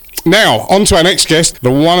Now, on to our next guest,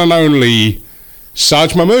 the one and only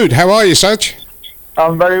Saj Mahmood. How are you, Saj?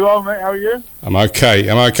 I'm very well, mate. How are you? I'm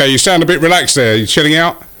okay. You sound a bit relaxed there. You chilling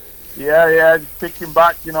out? Yeah, just kicking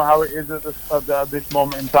back. You know how it is at this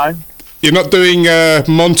moment in time. You're not doing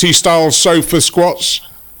Monty-style sofa squats?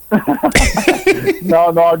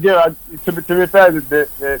 No. To be fair,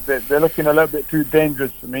 they're looking a little bit too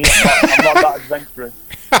dangerous for me. I'm not that adventurous.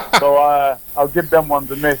 So I'll give them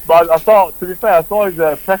ones a miss. But I saw his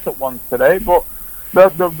press-up ones today. But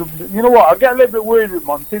you know what? I get a little bit worried with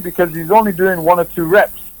Monty because he's only doing 1 or 2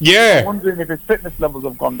 reps. Yeah. I'm wondering if his fitness levels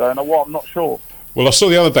have gone down or what. I'm not sure. Well, I saw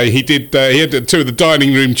the other day he had 2 of the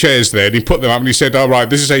dining room chairs there, and he put them up and he said, "All right,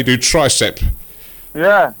 this is how you do tricep."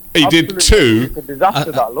 Yeah. He did 2. It's a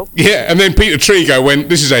disaster, that look. Yeah, and then Peter Trigo went,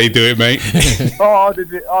 "This is how you do it, mate." Did he? All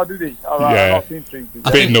right, Yeah. I've seen Trigo.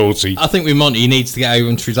 A bit naughty. I think with Monty, he needs to get over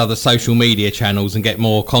onto his other social media channels and get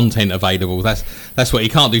more content available. That's what he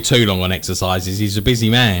can't do too long on exercises. He's a busy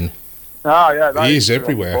man. Yeah, He is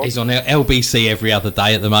everywhere. He's on LBC every other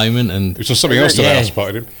day at the moment, and Which was something else that I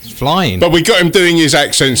spotted him. he's flying. But we got him doing his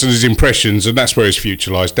accents and his impressions, and that's where his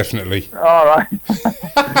future lies, definitely. All right.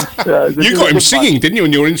 You got him singing, didn't you,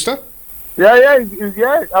 on your Insta? Yeah.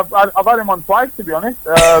 I've had him on twice, to be honest.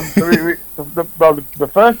 The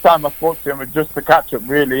first time I spoke to him was just to catch up,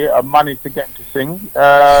 really. I managed to get him to sing,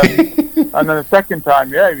 and then the second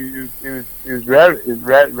time, he was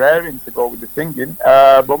raring to go with the singing.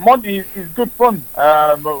 But Monty, he's good fun.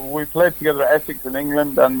 We played together at Essex in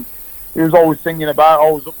England, and he was always singing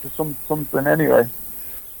always up to something anyway.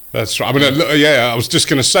 That's right. I mean, I was just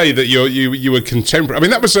going to say that you were contemporary. I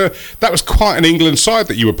mean, that was quite an England side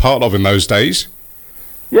that you were part of in those days.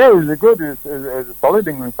 Yeah, it was a solid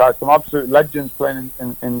England side. Some absolute legends playing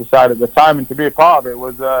in the side at the time, and to be a part of it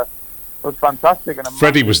was fantastic. And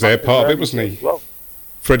Freddie was there, part of it, wasn't he? Well.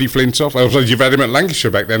 Freddie Flintoff. I was you've had him at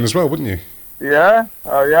Lancashire back then as well, wouldn't you? Yeah.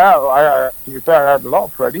 To be fair, I had a lot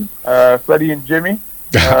of Freddie. Freddie and Jimmy.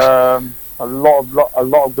 A lot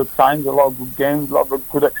of good times, a lot of good games, a lot of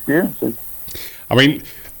good experiences. I mean,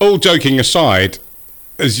 all joking aside,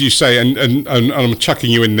 as you say, and I'm chucking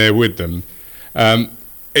you in there with them.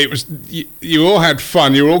 It was you all had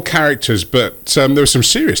fun. You were all characters, but there was some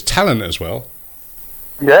serious talent as well.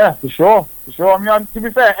 Yeah, for sure. I mean, to be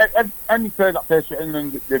fair, any player that plays for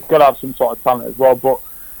England, they've got to have some sort of talent as well. But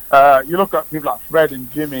you look at people like Fred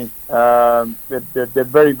and Jimmy. They're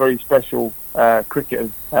very, very special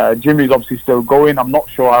cricketers. Jimmy's obviously still going. I'm not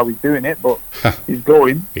sure how he's doing it, but he's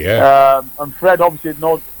going. Yeah. And Fred, obviously,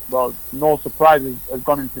 no surprise, has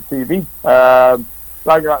gone into TV.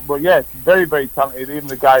 Like that, but yeah, very, very talented. Even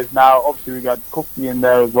the guys now, obviously, we got Cookie in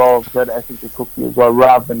there as well. Fred Essex and Cookie as well.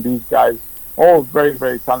 Rav and these guys, all very,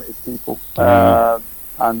 very talented people,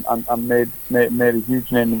 and made a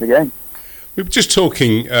huge name in the game. We were just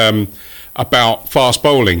talking about fast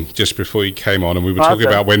bowling just before you came on, and we were talking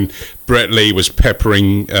about when Brett Lee was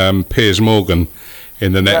peppering Piers Morgan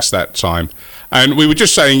in the nets that time. And we were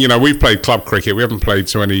just saying, we've played club cricket. We haven't played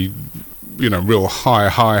to any, real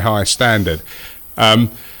high standard.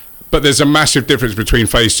 But there's a massive difference between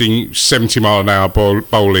facing 70-mile-an-hour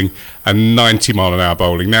bowling and 90-mile-an-hour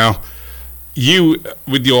bowling. Now, you,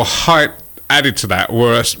 with your height added to that,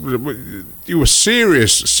 you were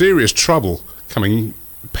serious trouble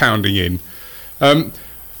pounding in.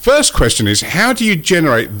 First question is, how do you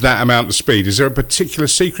generate that amount of speed? Is there a particular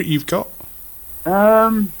secret you've got?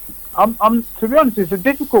 To be honest, it's a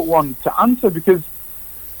difficult one to answer because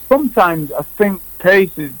sometimes I think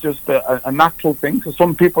pace is just a natural thing. So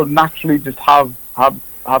some people naturally just have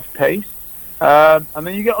pace, and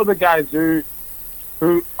then you get other guys who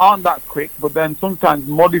aren't that quick, but then sometimes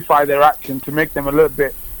modify their action to make them a little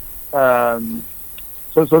bit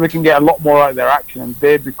so they can get a lot more out of their action, and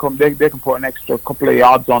they can put an extra couple of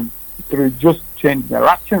yards on through just changing their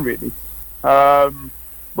action, really.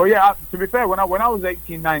 But yeah, to be fair, when I was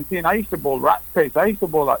 18, 19, I used to bowl rat pace. I used to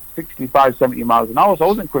bowl like 65, 70 miles an hour, so I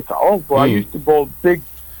wasn't quick at all. But I used to bowl big,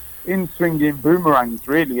 in-swinging boomerangs,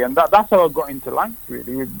 really, and that's how I got into length,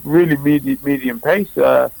 really, with really medium pace.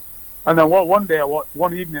 And then one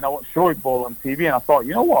evening I watched Shoaib bowl on TV, and I thought,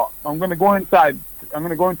 you know what, I'm going to go inside. I'm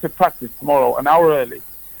going to go into practice tomorrow an hour early.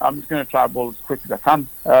 I'm just going to try to bowl as quick as I can.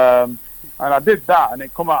 And I did that, and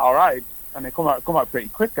it come out all right, and it come out pretty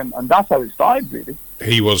quick, and that's how it started, really.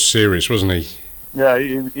 He was serious, wasn't he? Yeah,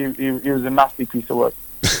 he was a nasty piece of work.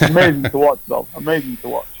 Amazing to watch, though. Amazing to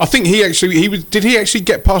watch. I think did he actually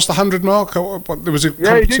get past the 100 mark? There was a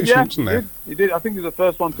competition, wasn't there? He did. I think he was the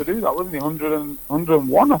first one to do that, wasn't he?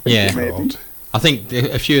 101, I think. Yeah. Maybe. I think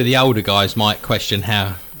a few of the older guys might question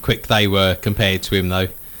how quick they were compared to him, though.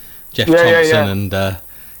 Jeff Thompson and a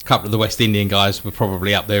couple of the West Indian guys were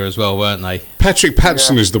probably up there as well, weren't they? Patrick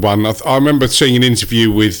Patterson is the one. I remember seeing an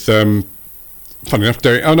interview with, funny enough,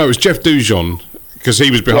 it was Jeff Dujon, because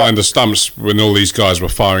he was behind the stumps when all these guys were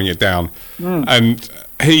firing it down. And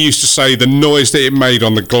he used to say the noise that it made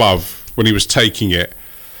on the glove when he was taking it.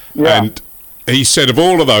 And he said of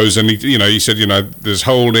all of those, and he said, there's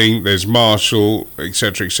Holding, there's Marshall,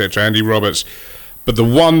 etc., Andy Roberts, but the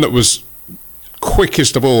one that was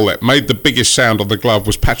quickest of all, that made the biggest sound on the glove,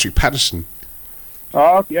 was Patrick Patterson.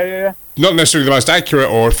 Oh, yeah. Not necessarily the most accurate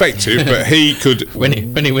or effective, but he could when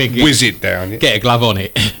he whiz it down. Get a glove on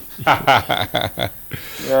it.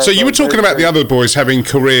 So you were talking about the other boys having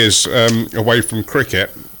careers away from cricket.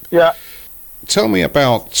 Yeah. Tell me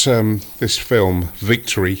about this film,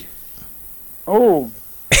 Victory. Oh,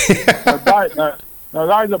 that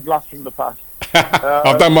is a blast from the past.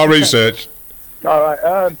 I've done my research. All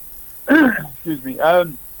right. Excuse me.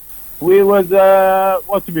 We was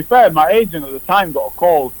to be fair, my agent at the time got a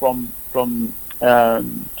call from some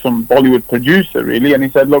Bollywood producer, really, and he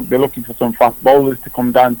said, look, they're looking for some fast bowlers to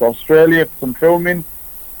come down to Australia for some filming.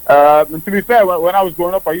 And to be fair, when I was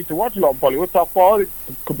growing up, I used to watch a lot of Bollywood, so I thought it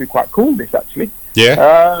could be quite cool, this, actually.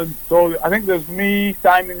 Yeah. So I think there's me,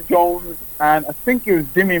 Simon Jones, and I think it was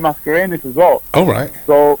Dimi Mascarenas as well. Oh, right.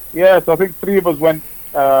 So I think three of us went,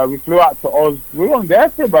 we flew out to Oz. We were on there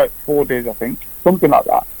for about 4 days, I think, something like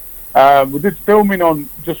that. We did filming on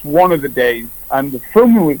just one of the days, and the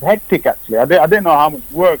filming was hectic, actually. I didn't know how much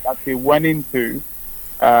work actually went into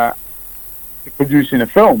producing a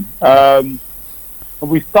film.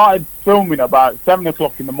 We started filming about 7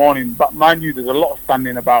 o'clock in the morning, but mind you, there's a lot of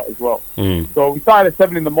standing about as well. So we started at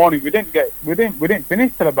 7 in the morning. We didn't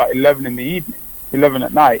finish till about 11 in the evening, 11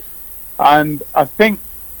 at night. And I think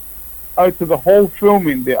out of the whole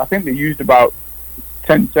filming, I think they used about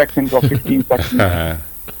 10 seconds or 15 seconds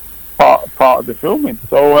part of the filming.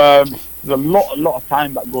 So there's a lot of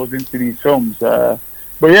time that goes into these films. But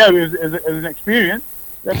yeah, it was an experience.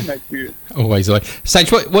 Definitely experience. Always.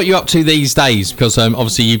 Sage, what are you up to these days? Because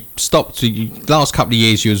obviously you stopped. Last couple of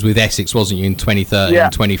years you was with Essex, wasn't you, in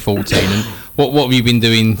 2013, 2014? And what have you been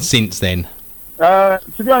doing since then? To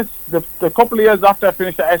be honest, the couple of years after I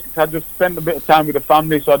finished at Essex, I just spent a bit of time with the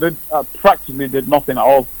family. So I practically did nothing at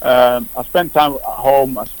all. I spent time at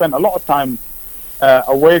home. I spent a lot of time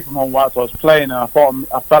away from home whilst I was playing, and I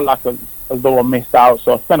felt like as though I missed out.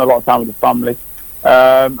 So I spent a lot of time with the family.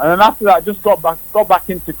 And then after that, I just got back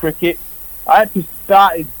into cricket. I actually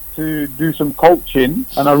started to do some coaching,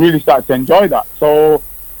 and I really started to enjoy that. So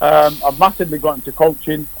I've massively got into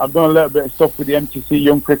coaching. I've done a little bit of stuff with the MTC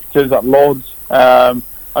Young Cricketers at Lords. I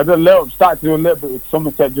started to do a little bit with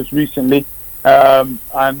Somerset just recently. And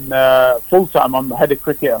full time, I'm the head of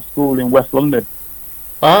cricket at a school in West London.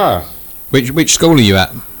 Ah, which school are you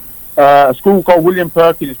at? A school called William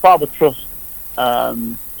Perkins. It's part of a trust,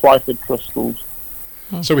 Twyford Trust Schools.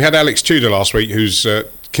 So we had Alex Tudor last week, who's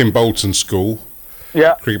Kim Bolton's school,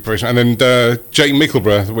 cricket professional, and then Jake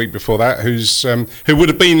Mickleborough the week before that, who would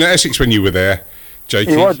have been at Essex when you were there, Jake.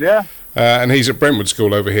 He was, yeah. And he's at Brentwood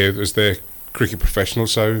School over here as their cricket professional.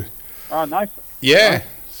 So, nice. Yeah,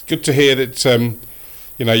 it's good to hear that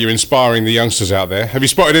you're inspiring the youngsters out there. Have you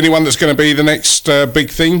spotted anyone that's going to be the next big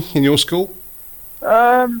thing in your school?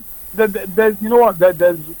 There's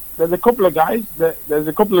a couple of guys. There's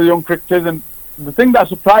a couple of young cricketers, and the thing that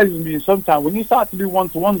surprises me is sometimes when you start to do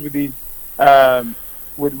one-to-ones with these,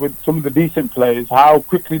 with some of the decent players, how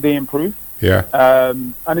quickly they improve. Yeah.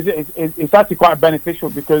 And it's actually quite beneficial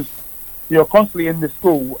because you're constantly in the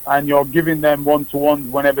school and you're giving them one-to-ones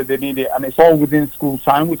whenever they need it, and it's all within school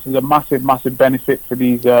time, which is a massive benefit for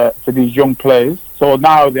these young players. So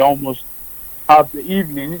now they almost have the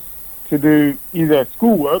evenings to do either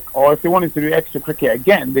schoolwork, or if they wanted to do extra cricket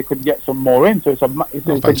again, they could get some more in. So it's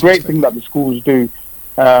a great thing that the schools do.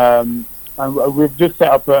 And we've just set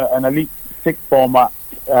up an elite sixth format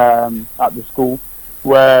at the school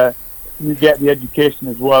where you get the education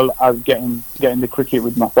as well as getting the cricket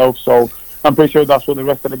with myself. So I'm pretty sure that's what the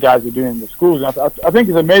rest of the guys are doing in the schools. And I think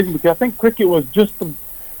it's amazing because I think cricket was just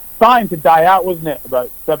starting to die out, wasn't it,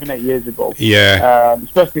 about 7-8 years ago? Yeah.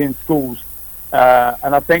 Especially in schools.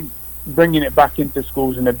 And I think bringing it back into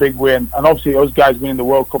schools in a big way, and obviously those guys winning the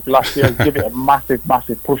World Cup last year has given it a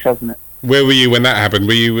massive push, hasn't it? Where were you when that happened?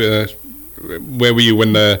 Where were you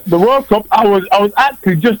when the World Cup? I was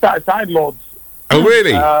actually just outside Lords. Oh,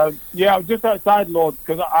 really? Yeah, I was just outside Lords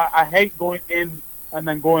because I hate going in and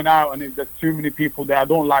then going out, and if there's too many people there, I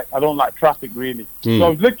don't like traffic really. So I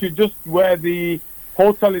was literally just where the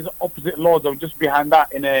hotel is opposite Lords. I was just behind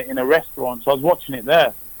that in a restaurant, so I was watching it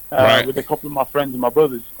there. Right. With a couple of my friends and my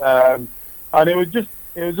brothers, and it was just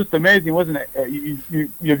it was just amazing, wasn't it?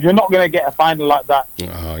 You're not going to get a final like that.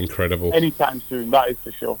 Oh, incredible. Anytime soon, that is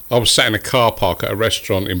for sure. I was sat in a car park at a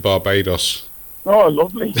restaurant in Barbados. Oh,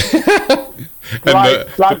 lovely.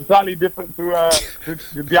 Slightly different to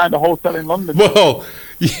behind the hotel in London. Well,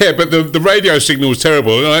 yeah, but the radio signal was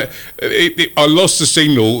terrible. I lost the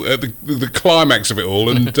signal at the climax of it all,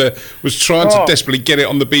 and was trying to desperately get it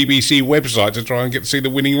on the BBC website to try and get to see the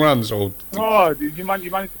winning runs. Did you manage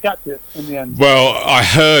to catch it in the end? Well, I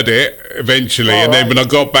heard it eventually, and then when I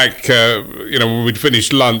got back, when we'd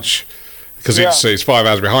finished lunch, because it's 5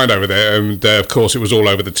 hours behind over there, and of course it was all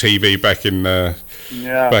over the TV back in the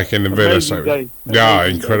villa. So,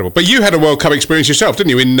 incredible. But you had a World Cup experience yourself, didn't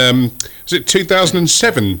you? In was it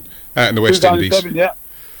 2007 out in the West Indies? 2007, yeah.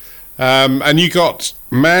 And you got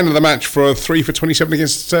man of the match for a 3 for 27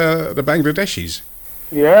 against the Bangladeshis.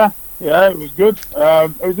 Yeah, it was good.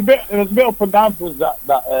 It was a bit up and down for us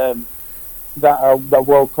that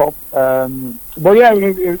World Cup. But yeah,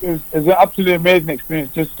 it was an absolutely amazing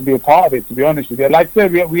experience just to be a part of it, to be honest with you. Like I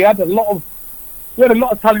said, we had a lot of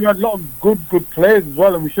talent, we had a lot of good players as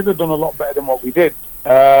well, and we should have done a lot better than what we did.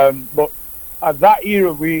 But at that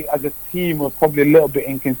era, we as a team were probably a little bit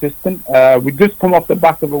inconsistent. We just come off the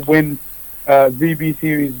back of a win, VB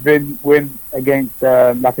series win against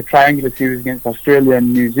like a triangular series against Australia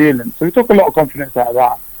and New Zealand. So we took a lot of confidence out of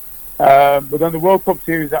that. But then the World Cup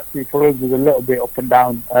series actually for us was a little bit up and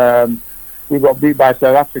down. We got beat by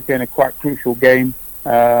South Africa in a quite crucial game.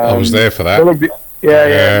 I was there for that.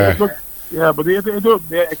 But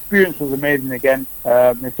the experience was amazing again.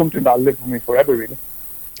 It's something that'll live with me forever, really.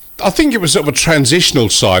 I think it was sort of a transitional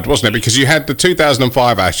side, wasn't it? Because you had the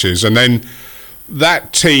 2005 Ashes, and then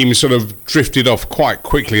that team sort of drifted off quite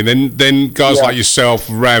quickly. And then guys like yourself,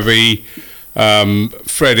 Ravi,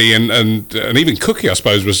 Freddie, and even Cookie, I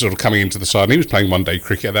suppose, was sort of coming into the side, and he was playing one-day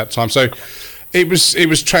cricket at that time. So it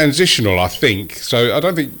was transitional, I think. So I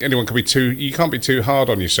don't think anyone can be you can't be too hard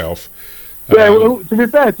on yourself. Yeah, well, to be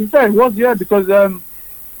fair, it was, because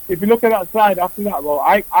if you look at that side after that, well,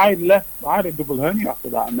 I left, I had a double hernia after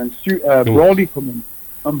that, and then Brawley come in,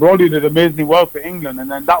 and Brawley did amazingly well for England,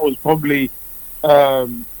 and then that was probably,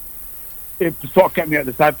 it sort of kept me at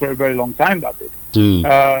the side for a very long time, that did.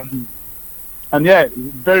 And yeah,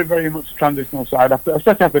 very, very much transitional side,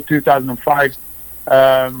 especially after 2005.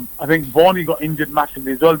 I think Varney got injured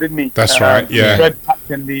massively as well, didn't he? That's right, yeah. He red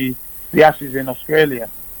captain the Ashes in Australia.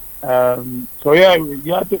 So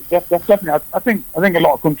definitely. I think a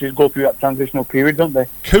lot of countries go through that transitional period, don't they?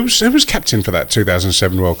 Who was captain for that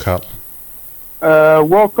 2007 World Cup?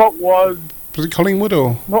 World Cup was it Collingwood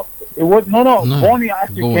or? No, it was no. Varney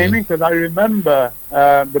actually came in because I remember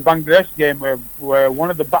the Bangladesh game where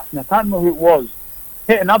one of the batsmen, I can't remember who it was,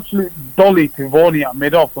 hit an absolute dolly to Varney at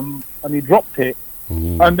mid-off and he dropped it,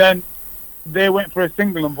 and then they went for a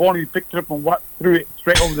single and Varney picked it up and threw it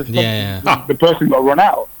straight over the stump. The person got run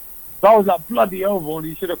out. So I was like, bloody hell, Varney,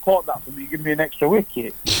 you should have caught that for me, give me an extra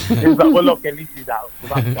wicket. He was like, well, look, at least he's out, so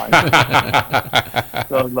that's fine.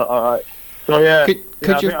 So I was like, all right. So yeah,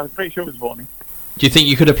 I'm pretty sure it was Varney. Do you think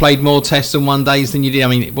you could have played more tests and one days than you did? I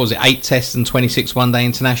mean, was it 8 tests and 26 one-day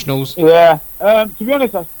internationals? Yeah, to be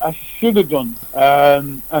honest, I should have done,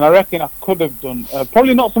 and I reckon I could have done.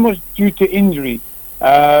 Probably not so much due to injury.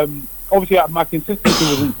 Obviously, my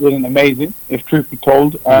consistency wasn't amazing, if truth be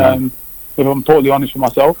told. If I'm totally honest with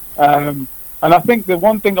myself. And I think the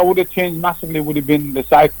one thing I would have changed massively would have been the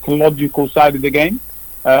psychological side of the game.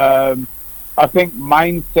 I think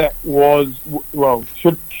mindset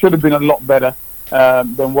should have been a lot better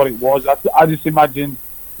than what it was. I just imagine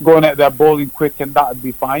going out there bowling quick and that would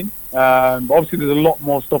be fine. But obviously, there's a lot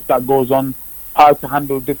more stuff that goes on. How to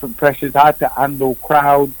handle different pressures, how to handle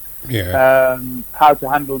crowds, how to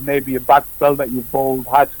handle maybe a bad spell that you've bowled,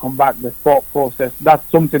 how to come back, the thought process. That's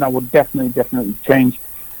something I would definitely change.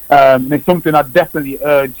 And it's something I definitely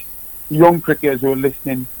urge young cricketers who are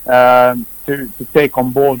listening to take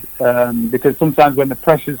on board, because sometimes when the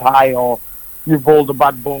pressure's high or you've bowled a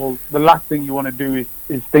bad ball, the last thing you want to do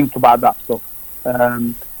is think about that stuff.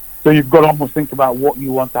 So you've got to almost think about what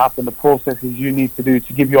you want to happen, the processes you need to do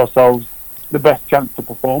to give yourselves the best chance to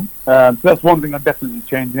perform. So that's one thing I definitely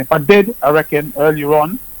changed. And if I did, I reckon earlier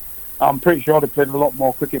on, I'm pretty sure I'd have played a lot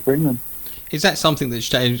more cricket for England. Is that something that's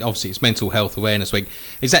changed? Obviously, it's Mental Health Awareness Week.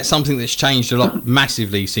 Is that something that's changed a lot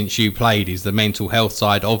massively since you played? Is the mental health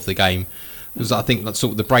side of the game? Because I think that's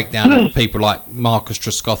sort of the breakdown of people like Marcus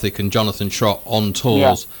Trescothick and Jonathan Trott on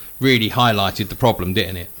tours really highlighted the problem,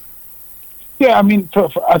 didn't it? Yeah, I mean,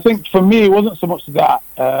 I think for me, it wasn't so much that.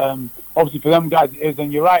 Obviously, for them guys, it is,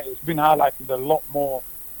 and you're right, it's been highlighted a lot more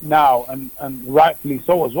now, and rightfully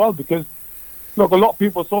so as well, because look, a lot of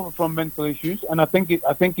people suffer from mental issues, and I think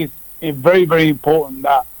it's very, very important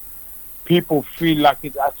that people feel like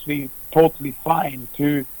it's actually totally fine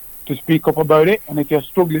to speak up about it. And if you're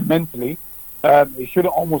struggling mentally, it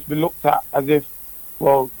shouldn't almost be looked at as if,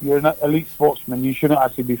 well, you're an elite sportsman, you shouldn't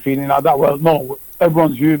actually be feeling like that. Well, no,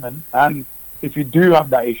 everyone's human, and if you do have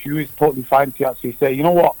that issue, it's totally fine to actually say, you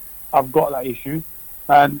know what, I've got that issue,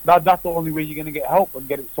 and that's the only way you're going to get help and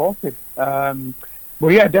get it sorted.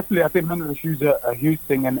 But yeah, definitely, I think mental issues are a huge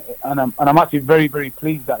thing, and I'm actually very, very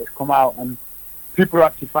pleased that it's come out and people are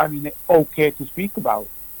actually finding it okay to speak about.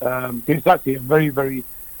 It's actually a very, very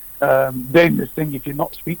dangerous thing if you're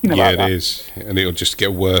not speaking about that. Yeah, it is, and it'll just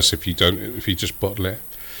get worse if you just bottle it.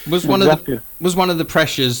 Was one of the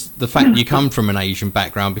pressures the fact you come from an Asian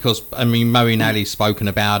background? Because I mean, Moeen Ali's spoken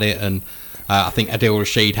about it, and I think Adil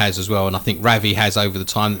Rashid has as well, and I think Ravi has over the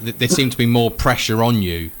time. There seemed to be more pressure on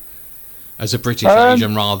you as a British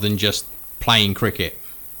Asian rather than just playing cricket.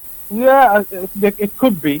 Yeah, it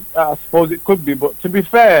could be. I suppose it could be. But to be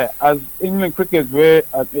fair, as England cricketers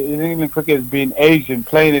being Asian,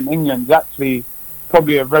 playing in England is actually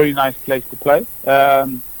probably a very nice place to play.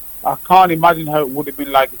 I can't imagine how it would have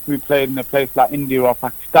been like if we played in a place like India or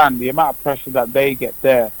Pakistan. The amount of pressure that they get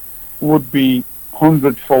there would be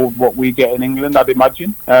 100-fold what we get in England, I'd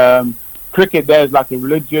imagine. Cricket there is like a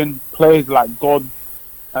religion, players like God.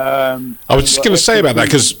 I was just going to say about that,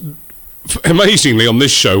 because amazingly on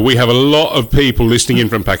this show we have a lot of people listening in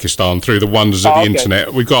from Pakistan through the wonders of the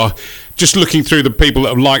internet. We've got, just looking through the people that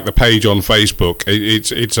have liked the page on Facebook,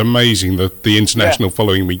 it's amazing the international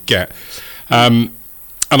following we get.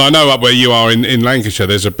 And I know up where you are in Lancashire,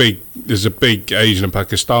 there's a big Asian and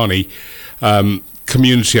Pakistani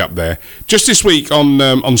community up there. Just this week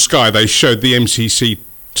on Sky they showed the MCC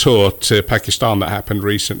tour to Pakistan that happened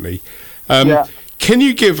recently. Can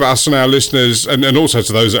you give us and our listeners, and also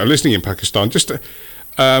to those that are listening in Pakistan, just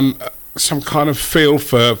some kind of feel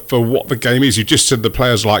for what the game is? You just said the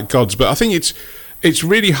players like gods, but I think it's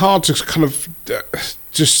really hard to kind of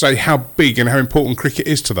just say how big and how important cricket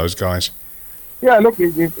is to those guys. Yeah, look,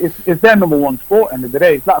 it's their number one sport. End of the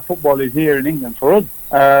day, it's like football is here in England for us.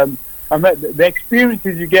 And the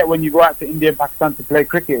experiences you get when you go out to India and Pakistan to play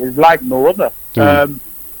cricket is like no other. Like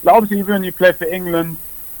obviously, even when you play for England,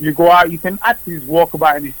 you go out, you can actually walk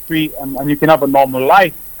about in the street and you can have a normal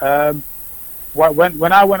life.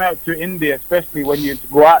 When I went out to India, especially when you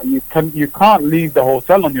go out, you can't leave the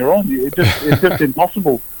hotel on your own. It's just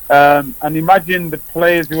impossible. And imagine the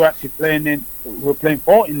players who are actually playing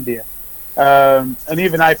for India, and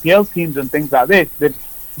even IPL teams and things like this.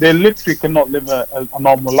 They literally cannot live a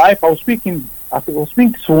normal life. I was speaking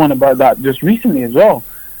to someone about that just recently as well.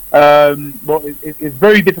 But it's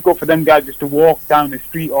very difficult for them guys just to walk down the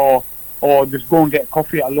street or just go and get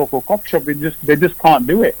coffee at a local coffee shop. They just can't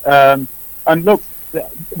do it. And look,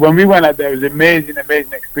 when we went out there, it was an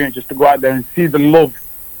amazing experience just to go out there and see the love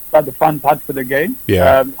that the fans had for the game.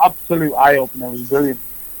 Yeah. Absolute eye opener. It was brilliant.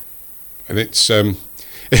 And it's I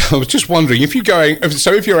was just wondering if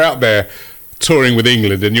you're out there touring with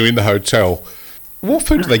England and you're in the hotel, what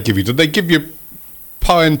food do they give you? Do they give you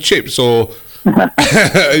pie and chips, or you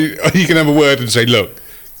can have a word and say, look,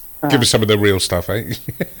 give us some of the real stuff, eh?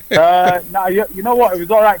 No, you know what? It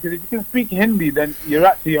was all right, because if you can speak Hindi, then you're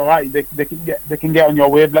actually all right. They can get on your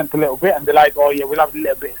wavelength a little bit, and they're like, oh yeah, we'll have a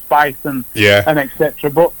little bit of spice and etc.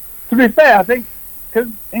 But to be fair, I think because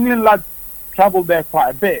England lads travelled there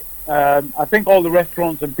quite a bit, I think all the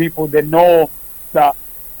restaurants and people, they know that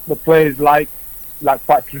the players like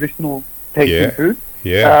quite traditional tasting food.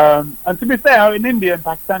 Yeah. And to be fair, in India and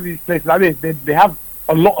Pakistan, these places like this, they have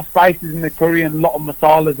a lot of spices in the curry and a lot of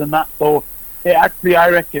masalas and that. So it actually, I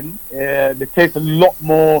reckon, they taste a lot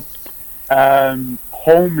more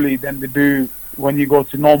homely than they do when you go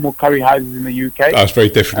to normal curry houses in the UK. That's very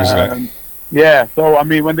different, isn't it? Yeah. So I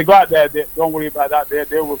mean, when they go out there, don't worry about that.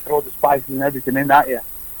 They will throw the spices and everything in that. Yeah.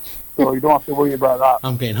 So you don't have to worry about that.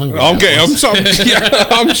 I'm getting hungry. I'm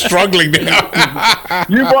struggling now.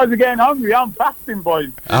 You boys are getting hungry. I'm fasting, boys.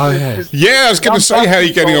 Oh, yeah. Yeah, I was going to say, how are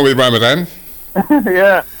you getting on with Ramadan?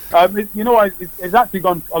 Yeah. You know what? It's actually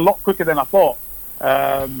gone a lot quicker than I thought.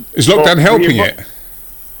 Is lockdown helping it?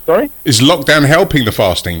 Sorry? Is lockdown helping the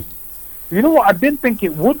fasting? You know what? I didn't think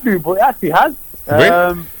it would do, but it actually has.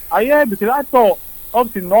 Really? Because I thought,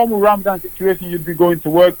 obviously, normal Ramadan situation, you'd be going to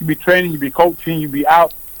work, you'd be training, you'd be coaching, you'd be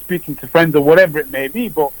out speaking to friends or whatever it may be,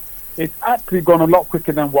 but it's actually gone a lot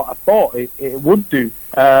quicker than what I thought it would do.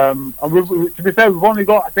 And to be fair, we've only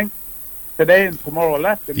got, I think, today and tomorrow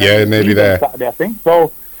left. And nearly there. Saturday, I think.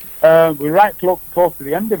 So we're right close to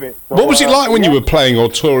the end of it. So, what was it like when you were playing or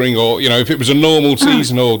touring, or if it was a normal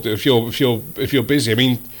season, or if you're busy? I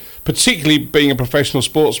mean, particularly being a professional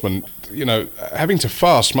sportsman, you know, having to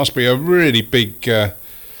fast must be a really big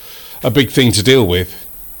thing to deal with.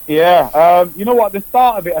 Yeah, you know what? The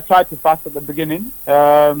start of it, I tried to fast at the beginning.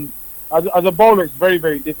 As a bowler, it's very,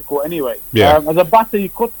 very difficult anyway. Yeah. As a batter, you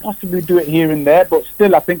could possibly do it here and there, but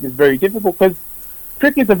still, I think it's very difficult because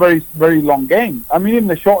cricket's a very, very long game. I mean, even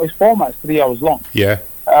the shortest format is 3 hours long. Yeah.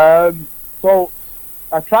 So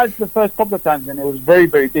I tried the first couple of times, and it was very,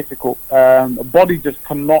 very difficult. The body just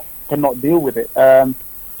cannot deal with it.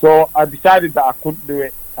 So I decided that I couldn't do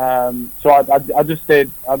it. So I just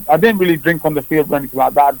stayed. I didn't really drink on the field or anything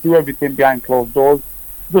like that. I'd do everything behind closed doors,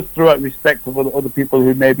 just through out respect of other people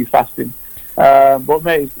who may be fasting. But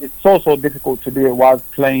mate, it's so difficult to do it whilst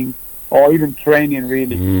playing or even training,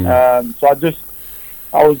 really.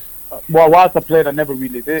 So whilst I played, I never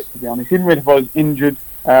really did it, to be honest. Even if I was injured,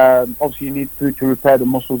 obviously you need food to repair the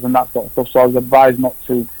muscles and that sort of stuff. So I was advised not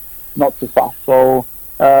to fast. So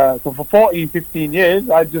for 14, 15 years,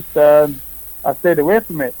 I just I stayed away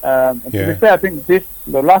from it. And to be fair, I think the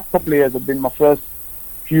last couple of years have been my first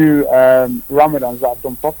few Ramadans that I've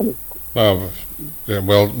done properly. Oh, yeah,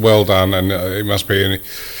 well done, and it must be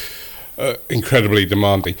incredibly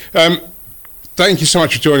demanding. Thank you so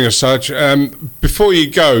much for joining us, Saj. Before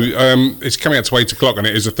you go, it's coming out to 8 o'clock, and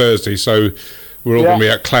it is a Thursday, so we're all going to be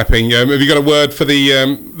out clapping. Have you got a word for the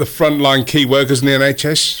frontline key workers in the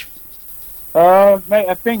NHS? Mate,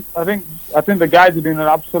 I think the guys are doing an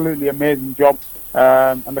absolutely amazing job,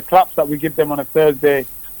 and the claps that we give them on a Thursday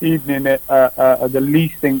evening are the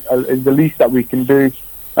least thing is the least that we can do.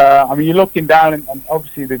 I mean, you're looking down, and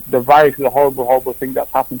obviously the virus is a horrible thing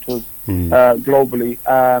that's happened to us globally.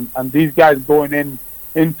 And these guys going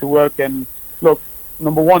into work and look,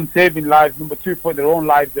 number one, saving lives. Number two, put their own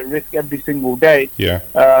lives at risk every single day. Yeah.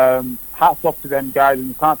 Hats off to them guys, and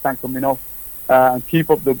you can't thank them enough. And keep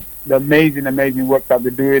up the amazing work that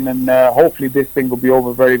they're doing. And hopefully this thing will be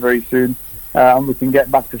over very, very soon, and we can get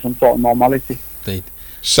back to some sort of normality. Indeed.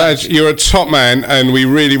 Saj, you're a top man, and we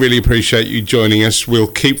really, really appreciate you joining us. We'll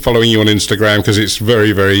keep following you on Instagram because it's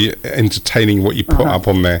very, very entertaining what you put up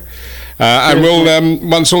on there. And we'll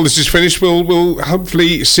once all this is finished, we'll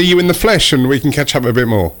hopefully see you in the flesh, and we can catch up a bit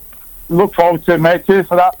more. Look forward to it, mate. Cheers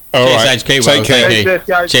for that. All Cheers, right. Saj. Keep Take well. care. Cheers,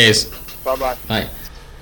 guys. Cheers. Bye-bye. Bye.